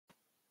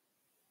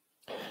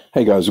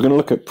Hey guys, we're going to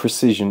look at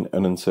precision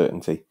and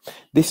uncertainty.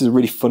 This is a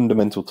really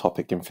fundamental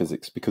topic in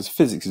physics because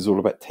physics is all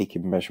about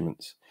taking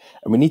measurements.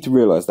 And we need to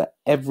realize that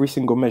every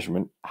single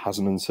measurement has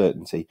an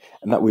uncertainty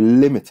and that we're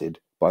limited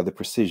by the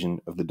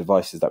precision of the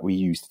devices that we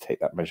use to take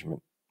that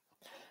measurement.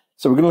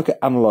 So we're going to look at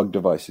analog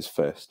devices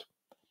first.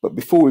 But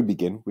before we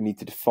begin, we need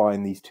to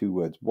define these two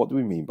words. What do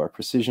we mean by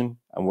precision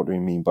and what do we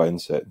mean by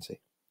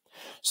uncertainty?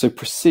 So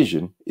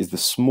precision is the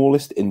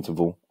smallest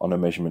interval on a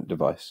measurement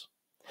device.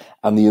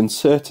 And the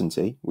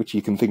uncertainty, which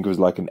you can think of as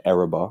like an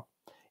error bar,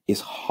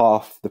 is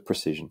half the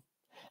precision.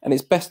 And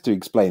it's best to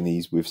explain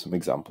these with some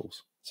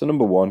examples. So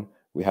number one,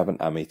 we have an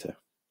ammeter.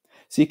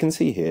 So you can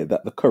see here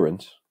that the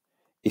current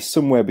is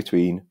somewhere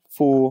between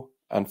 4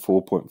 and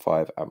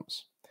 4.5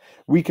 amps.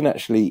 We can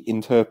actually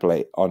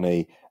interpolate on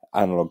an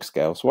analog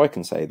scale. So I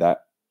can say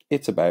that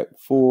it's about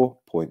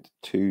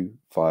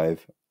 4.25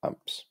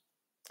 amps.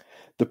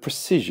 The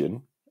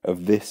precision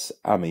of this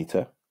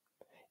ammeter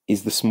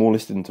is the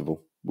smallest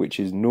interval,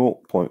 which is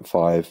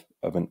 0.5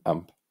 of an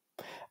amp.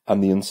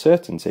 And the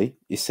uncertainty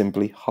is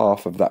simply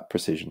half of that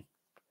precision,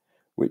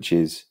 which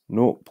is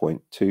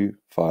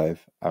 0.25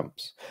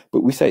 amps.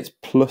 But we say it's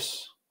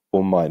plus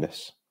or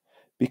minus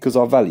because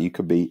our value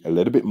could be a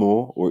little bit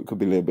more or it could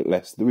be a little bit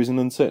less. There is an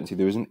uncertainty,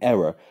 there is an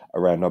error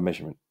around our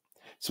measurement.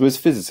 So as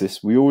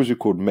physicists, we always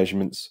record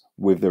measurements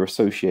with their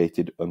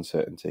associated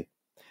uncertainty.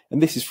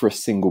 And this is for a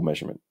single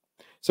measurement.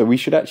 So we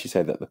should actually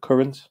say that the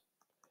current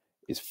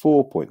is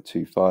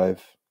 4.25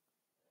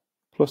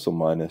 plus or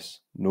minus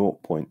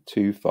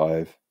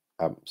 0.25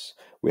 amps.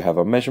 We have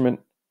our measurement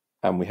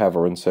and we have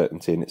our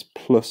uncertainty, and it's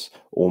plus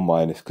or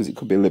minus because it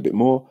could be a little bit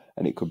more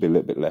and it could be a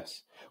little bit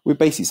less. We're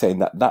basically saying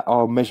that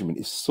our measurement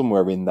is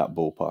somewhere in that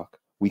ballpark.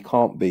 We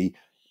can't be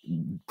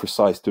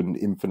precise to an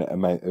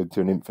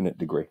infinite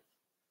degree.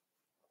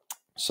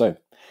 So,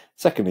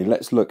 secondly,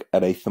 let's look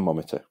at a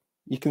thermometer.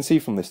 You can see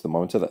from this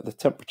thermometer that the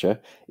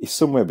temperature is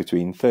somewhere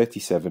between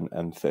 37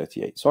 and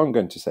 38. So I'm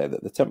going to say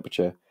that the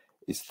temperature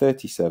is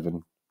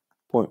 37.5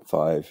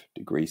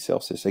 degrees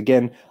Celsius.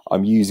 Again,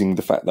 I'm using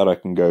the fact that I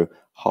can go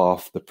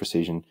half the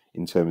precision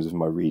in terms of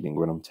my reading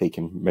when I'm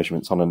taking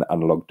measurements on an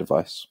analog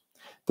device.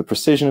 The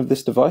precision of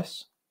this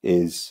device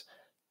is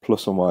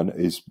plus or minus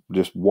is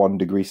just 1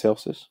 degree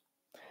Celsius,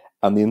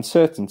 and the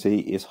uncertainty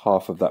is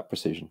half of that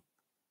precision.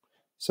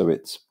 So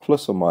it's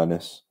plus or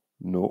minus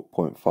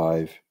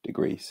 0.5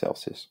 degrees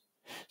Celsius.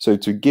 So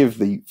to give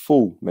the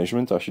full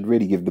measurement, I should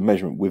really give the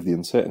measurement with the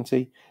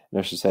uncertainty, and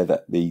I should say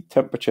that the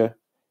temperature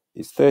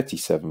is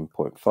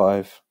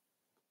 37.5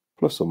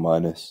 plus or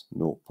minus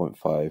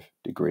 0.5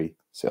 degree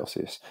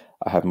Celsius.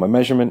 I have my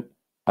measurement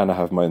and I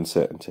have my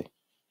uncertainty.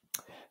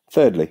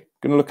 Thirdly, I'm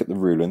going to look at the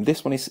ruler, and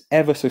this one is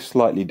ever so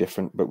slightly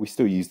different, but we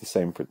still use the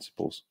same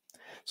principles.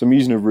 So I'm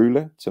using a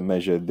ruler to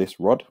measure this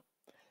rod,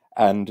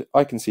 and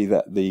I can see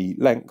that the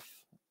length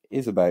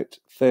is about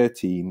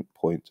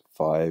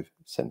 13.5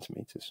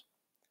 centimeters.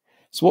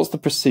 So what's the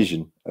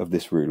precision of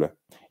this ruler?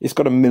 It's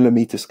got a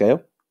millimeter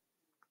scale.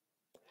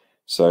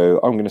 So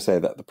I'm going to say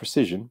that the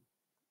precision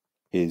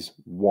is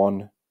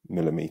 1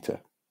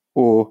 millimeter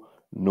or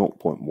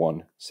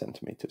 0.1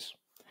 centimeters.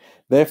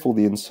 Therefore,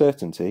 the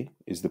uncertainty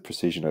is the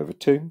precision over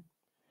 2,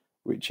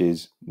 which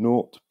is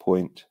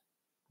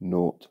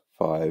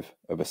 0.05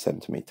 of a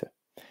centimeter.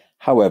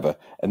 However,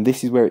 and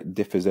this is where it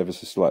differs ever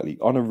so slightly,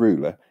 on a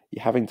ruler,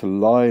 you're having to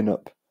line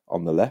up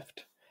on the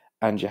left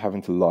and you're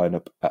having to line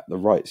up at the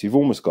right. So you've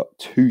almost got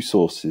two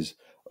sources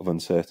of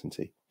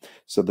uncertainty.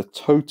 So the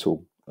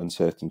total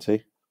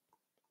uncertainty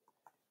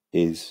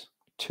is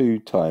 2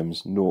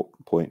 times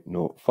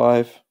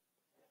 0.05,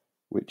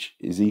 which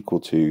is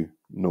equal to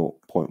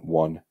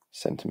 0.1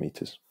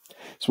 centimeters.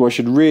 So I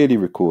should really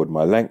record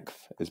my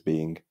length as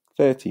being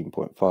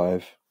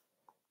 13.5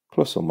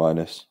 plus or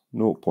minus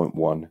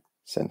 0.1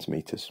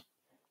 centimeters.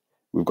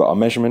 We've got our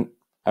measurement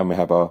and we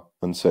have our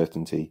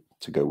uncertainty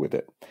to go with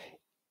it.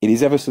 It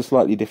is ever so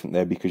slightly different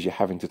there because you're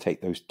having to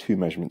take those two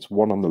measurements,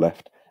 one on the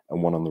left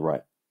and one on the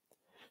right.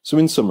 So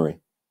in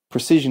summary,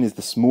 precision is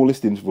the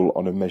smallest interval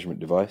on a measurement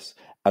device,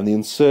 and the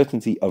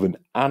uncertainty of an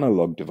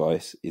analog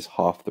device is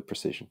half the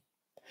precision.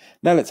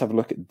 Now let's have a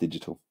look at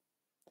digital.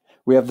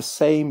 We have the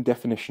same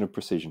definition of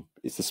precision.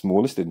 It's the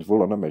smallest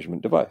interval on a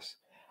measurement device.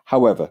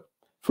 However,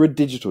 for a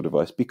digital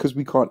device, because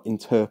we can't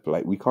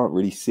interpolate, we can't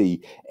really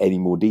see any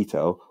more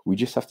detail, we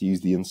just have to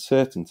use the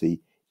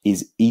uncertainty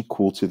is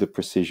equal to the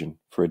precision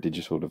for a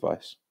digital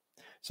device.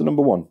 So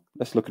number one,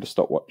 let's look at a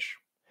stopwatch.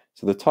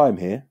 So the time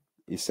here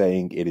is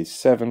saying it is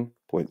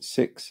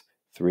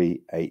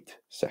 7.638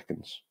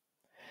 seconds.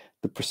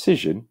 The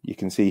precision, you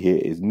can see here,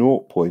 is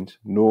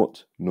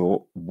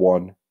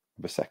 0.001 of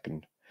a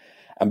second.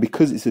 And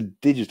because it's a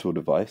digital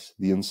device,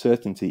 the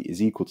uncertainty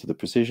is equal to the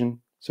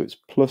precision, so it's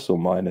plus or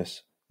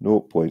minus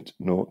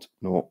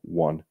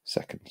 0.001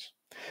 seconds.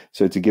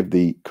 So to give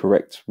the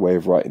correct way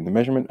of writing the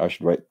measurement, I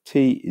should write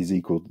t is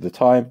equal to the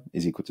time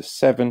is equal to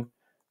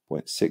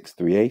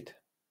 7.638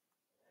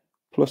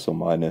 plus or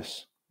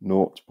minus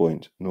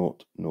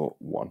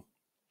 0.001.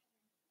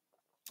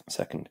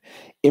 second.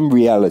 In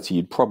reality,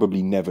 you'd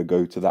probably never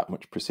go to that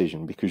much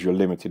precision because you're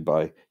limited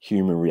by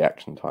human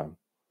reaction time.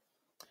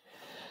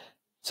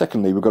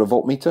 Secondly, we've got a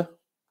voltmeter,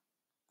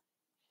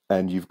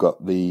 and you've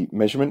got the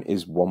measurement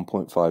is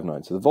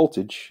 1.59. So the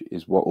voltage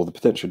is or the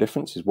potential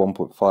difference is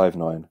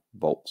 1.59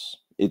 volts.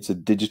 It's a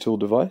digital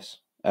device,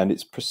 and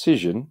its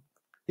precision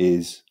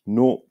is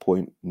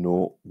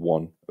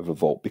 0.01 of a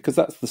volt, because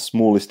that's the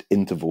smallest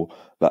interval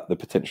that the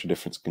potential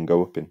difference can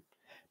go up in.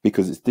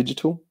 Because it's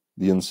digital,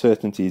 the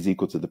uncertainty is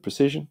equal to the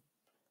precision,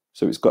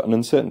 so it's got an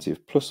uncertainty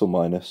of plus or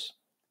minus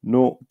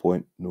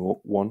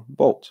 0.01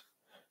 volt.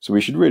 So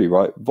we should really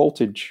write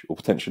voltage or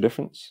potential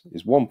difference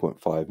is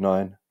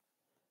 1.59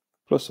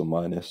 plus or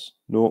minus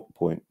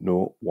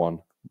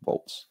 0.01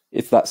 volts.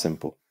 It's that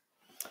simple.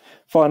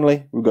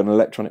 Finally, we've got an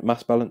electronic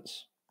mass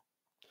balance,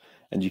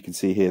 and you can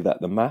see here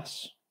that the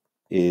mass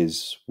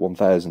is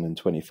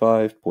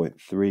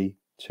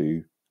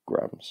 1025.32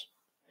 grams.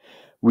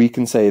 We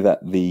can say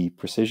that the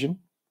precision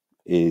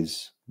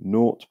is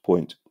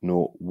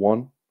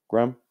 0.01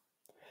 gram,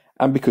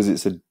 and because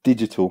it's a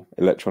digital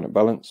electronic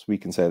balance, we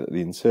can say that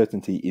the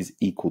uncertainty is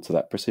equal to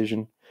that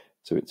precision,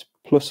 so it's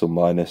plus or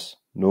minus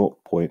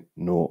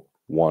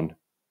 0.01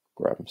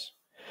 grams.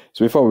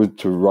 So if I were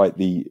to write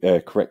the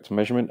correct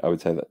measurement, I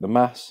would say that the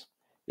mass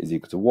is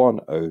equal to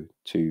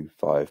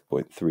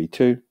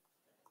 1025.32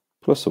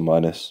 plus or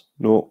minus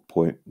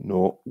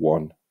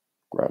 0.01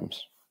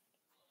 grams.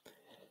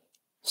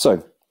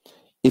 So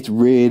it's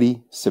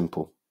really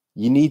simple.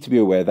 You need to be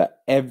aware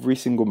that every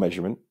single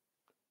measurement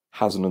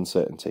has an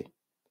uncertainty.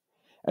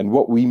 And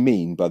what we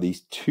mean by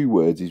these two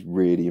words is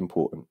really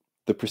important.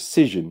 The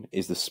precision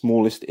is the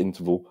smallest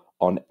interval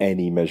on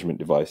any measurement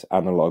device,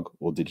 analog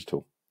or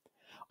digital.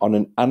 On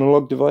an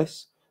analog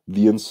device,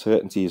 the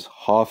uncertainty is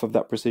half of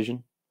that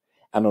precision,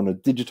 and on a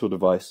digital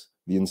device,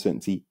 the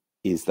uncertainty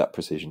is that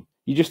precision.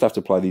 You just have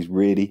to apply these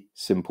really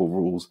simple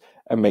rules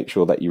and make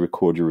sure that you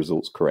record your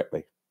results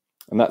correctly.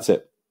 And that's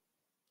it.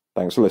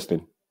 Thanks for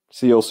listening.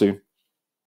 See you all soon.